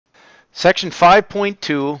Section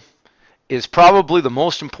 5.2 is probably the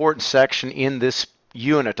most important section in this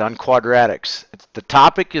unit on quadratics. The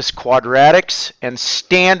topic is quadratics and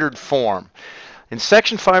standard form. In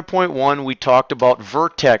section 5.1 we talked about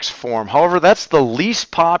vertex form. However, that's the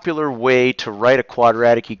least popular way to write a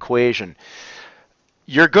quadratic equation.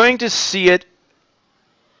 You're going to see it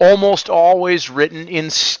almost always written in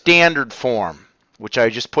standard form, which I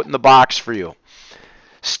just put in the box for you.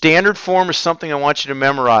 Standard form is something I want you to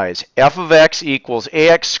memorize. F of x equals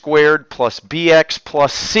ax squared plus bx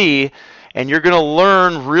plus c, and you're going to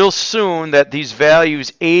learn real soon that these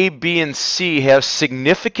values a, b, and c have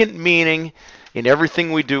significant meaning in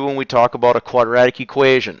everything we do when we talk about a quadratic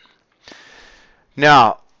equation.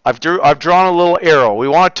 Now, I've drawn a little arrow. We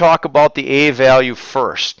want to talk about the a value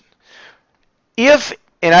first.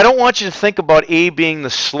 And I don't want you to think about a being the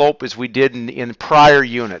slope as we did in prior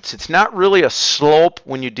units. It's not really a slope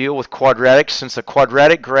when you deal with quadratics, since a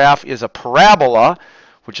quadratic graph is a parabola,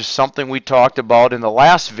 which is something we talked about in the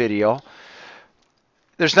last video.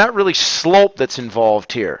 There's not really slope that's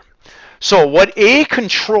involved here. So what a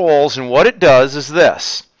controls and what it does is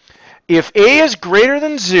this. If a is greater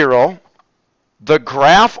than 0, the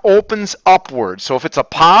graph opens upward. So if it's a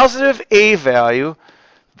positive a value,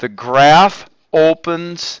 the graph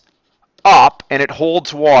opens up and it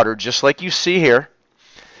holds water, just like you see here.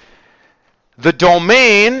 The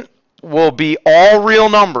domain will be all real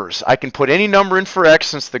numbers. I can put any number in for x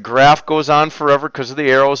since the graph goes on forever because of the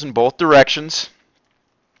arrows in both directions.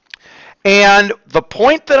 And the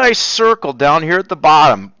point that I circled down here at the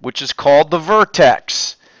bottom, which is called the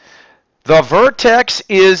vertex. The vertex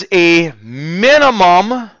is a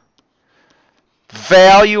minimum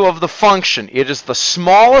value of the function. It is the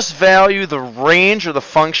smallest value the range of the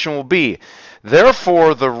function will be.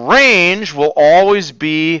 Therefore, the range will always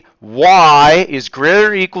be y is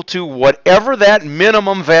greater or equal to whatever that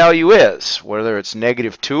minimum value is, whether it's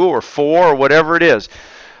 -2 or 4 or whatever it is.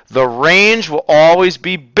 The range will always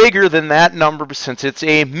be bigger than that number since it's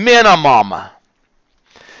a minimum.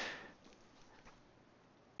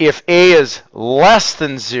 If a is less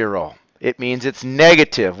than 0, it means it's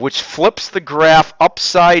negative, which flips the graph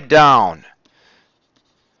upside down.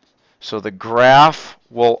 So the graph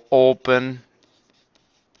will open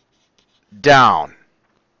down.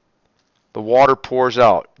 The water pours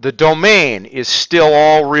out. The domain is still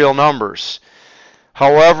all real numbers.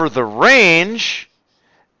 However, the range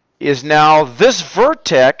is now, this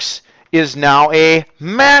vertex is now a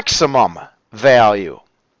maximum value.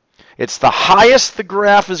 It's the highest the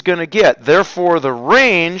graph is going to get. Therefore, the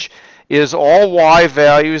range is all y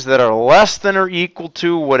values that are less than or equal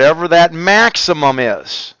to whatever that maximum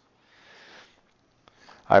is.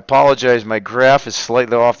 I apologize, my graph is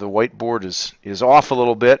slightly off. The whiteboard is off a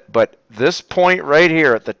little bit, but this point right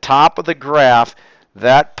here at the top of the graph,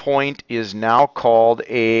 that point is now called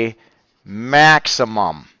a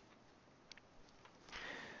maximum.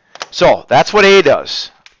 So that's what a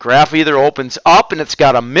does. Graph either opens up and it's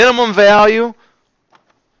got a minimum value.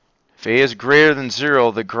 If a is greater than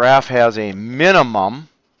 0, the graph has a minimum.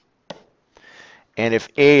 And if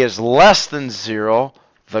a is less than 0,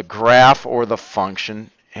 the graph or the function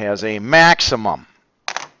has a maximum.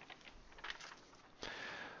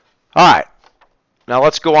 All right, now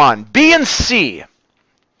let's go on. B and C.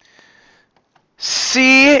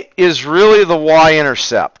 C is really the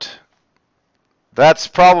y-intercept. That's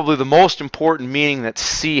probably the most important meaning that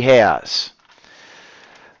C has.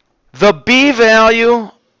 The B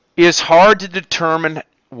value is hard to determine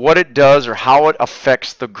what it does or how it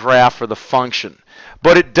affects the graph or the function.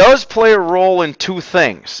 But it does play a role in two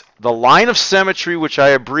things. The line of symmetry, which I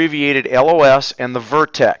abbreviated LOS, and the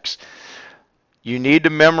vertex. You need to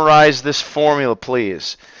memorize this formula,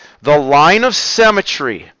 please. The line of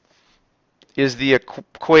symmetry is the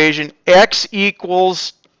equation x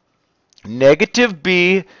equals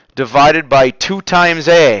 -b divided by 2 times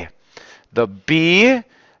a. The b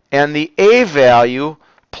and the a value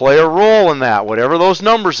play a role in that. Whatever those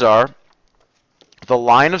numbers are, the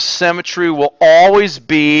line of symmetry will always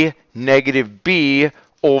be -b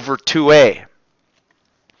over 2a.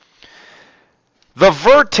 The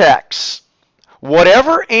vertex,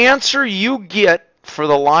 whatever answer you get for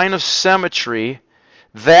the line of symmetry,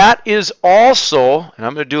 that is also, and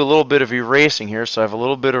I'm going to do a little bit of erasing here so I have a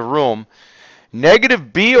little bit of room,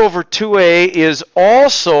 -b over 2a is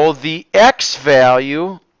also the x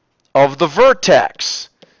value of the vertex.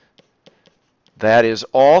 That is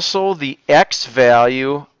also the x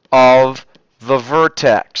value of the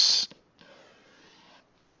vertex.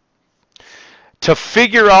 To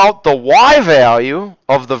figure out the y value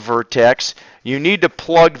of the vertex, you need to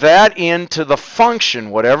plug that into the function,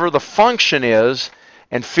 whatever the function is,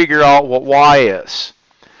 and figure out what y is.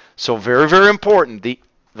 So very, very important. The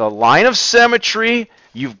line of symmetry,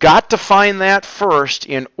 you've got to find that first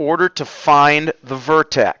in order to find the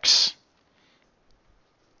vertex.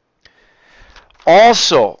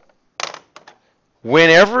 Also,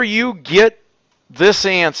 whenever you get this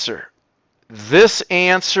answer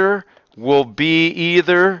will be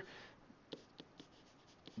either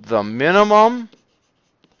the minimum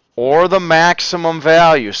or the maximum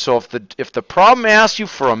value. So if the problem asks you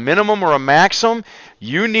for a minimum or a maximum,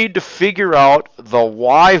 you need to figure out the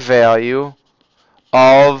y value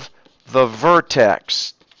of the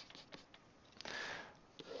vertex.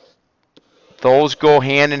 Those go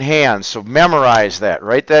hand in hand, so memorize that.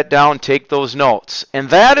 Write that down, take those notes. And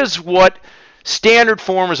that is what standard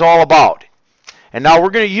form is all about. And now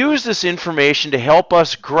we're going to use this information to help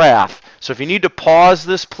us graph. So if you need to pause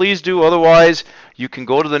this, please do. Otherwise, you can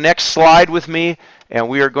go to the next slide with me, and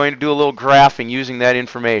we are going to do a little graphing using that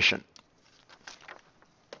information.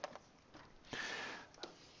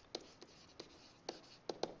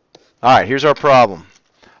 All right, here's our problem.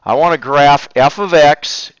 I want to graph f of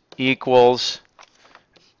x equals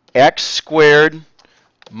x squared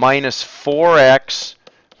minus 4x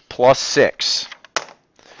plus 6.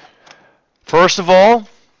 First of all,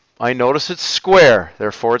 I notice it's square,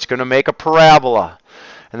 therefore it's going to make a parabola.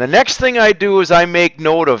 And the next thing I do is I make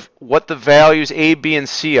note of what the values a, b, and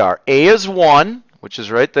c are. A is 1, which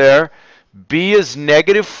is right there. B is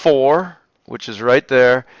negative 4, which is right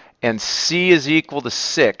there. And c is equal to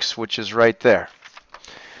 6, which is right there.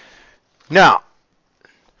 Now,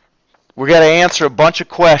 we're going to answer a bunch of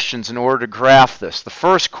questions in order to graph this. The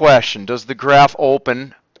first question, does the graph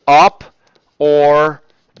open up or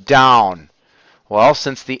down? Well,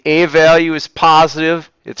 since the a value is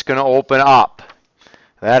positive, it's going to open up.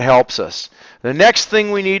 That helps us. The next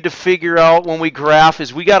thing we need to figure out when we graph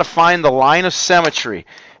is we got to find the line of symmetry.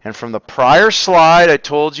 And from the prior slide, I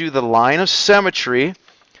told you the line of symmetry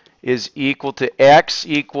is equal to x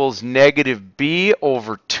equals negative b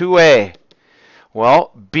over 2a.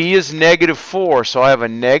 Well, b is negative 4, so I have a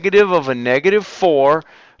negative of a negative 4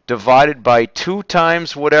 divided by 2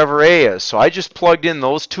 times whatever a is. So I just plugged in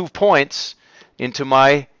those 2 points into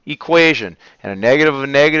my equation. And a negative of a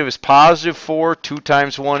negative is positive 4. 2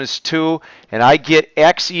 times 1 is 2. And I get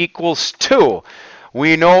x equals 2.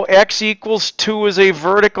 We know x equals 2 is a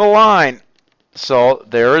vertical line. So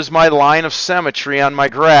there is my line of symmetry on my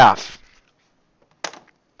graph.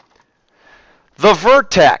 The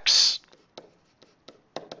vertex.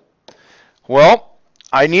 Well,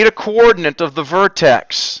 I need a coordinate of the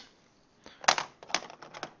vertex.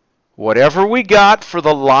 Whatever we got for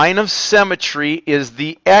the line of symmetry is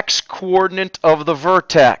the x-coordinate of the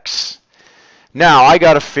vertex. Now I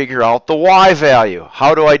got to figure out the y value.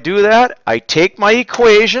 How do I do that? I take my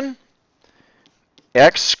equation,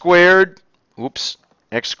 x squared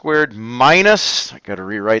minus, I got to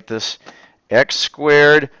rewrite this, x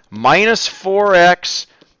squared minus 4x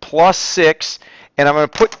plus 6, and I'm going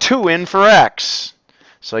to put 2 in for x.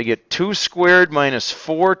 So I get 2 squared minus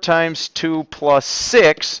 4 times 2 plus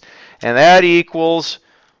 6, and that equals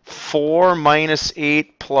 4 minus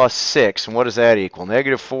 8 plus 6. And what does that equal?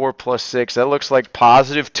 Negative 4 plus 6. That looks like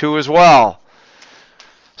positive 2 as well.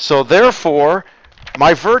 So therefore,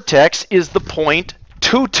 my vertex is the point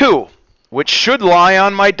 2, 2, which should lie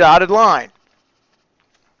on my dotted line.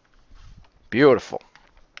 Beautiful.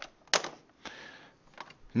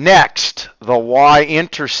 Next, the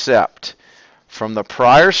y-intercept. From the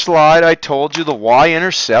prior slide, I told you the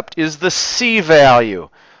y-intercept is the c value.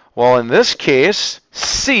 Well, in this case,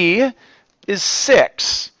 c is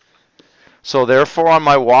 6. So therefore, on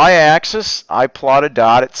my y-axis, I plot a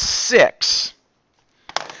dot at 6.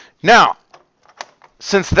 Now,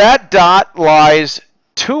 since that dot lies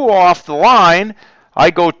 2 off the line,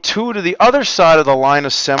 I go 2 to the other side of the line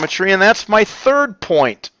of symmetry, and that's my third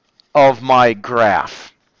point of my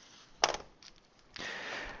graph.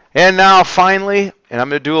 And now finally, and I'm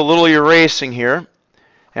going to do a little erasing here.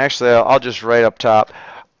 Actually, I'll just write up top.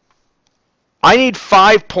 I need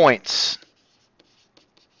 5 points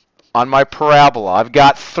on my parabola. I've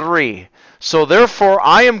got 3. So therefore,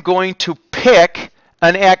 I am going to pick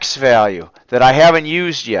an x value that I haven't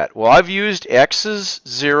used yet. Well, I've used x is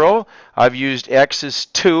 0, I've used x is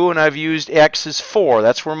 2, and I've used x is 4.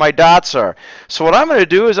 That's where my dots are. So what I'm going to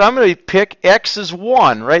do is I'm going to pick x is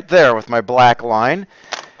 1 right there with my black line.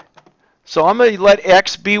 So I'm going to let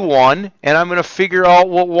x be 1, and I'm going to figure out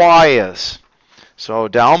what y is. So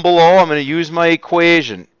down below, I'm going to use my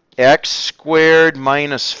equation, x squared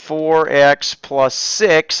minus 4x plus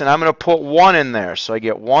 6, and I'm going to put 1 in there. So I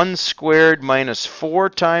get 1 squared minus 4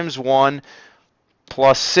 times 1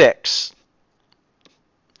 plus 6.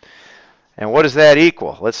 And what does that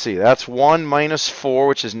equal? Let's see. That's 1 minus 4,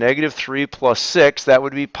 which is negative 3 plus 6. That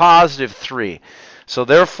would be positive 3. So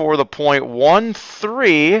therefore, the point 1,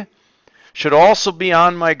 3 should also be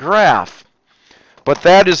on my graph. But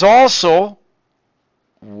that is also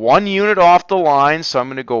 1 unit off the line, so I'm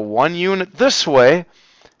going to go 1 unit this way,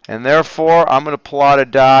 and therefore I'm going to plot a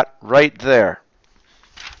dot right there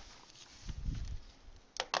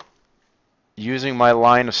using my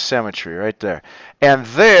line of symmetry right there. And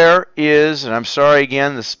there is, and I'm sorry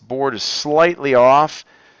again, this board is slightly off,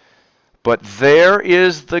 but there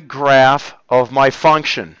is the graph of my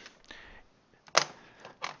function.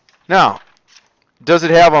 Now, does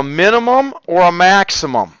it have a minimum or a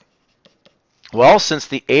maximum? Well, since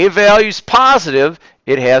the a value is positive,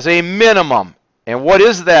 it has a minimum. And what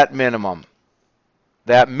is that minimum?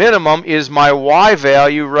 That minimum is my y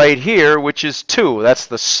value right here, which is 2. That's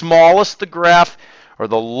the smallest the graph, or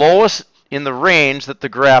the lowest in the range that the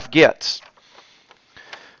graph gets.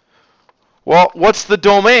 Well, what's the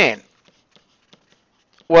domain?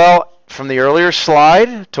 Well, from the earlier slide,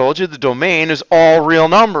 I told you the domain is all real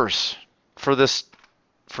numbers. For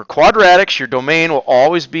quadratics, your domain will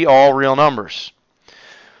always be all real numbers.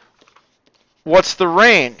 What's the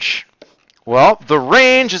range? Well, the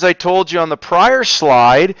range, as I told you on the prior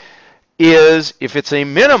slide, is if it's a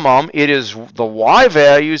minimum, it is the y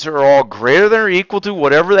values are all greater than or equal to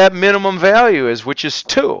whatever that minimum value is, which is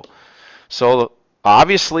 2. So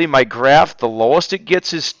obviously my graph, the lowest it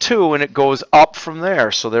gets is 2, and it goes up from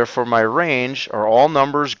there. So therefore my range are all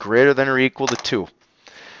numbers greater than or equal to 2.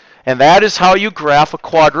 And that is how you graph a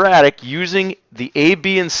quadratic using the a,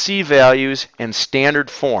 b, and c values in standard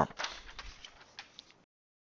form.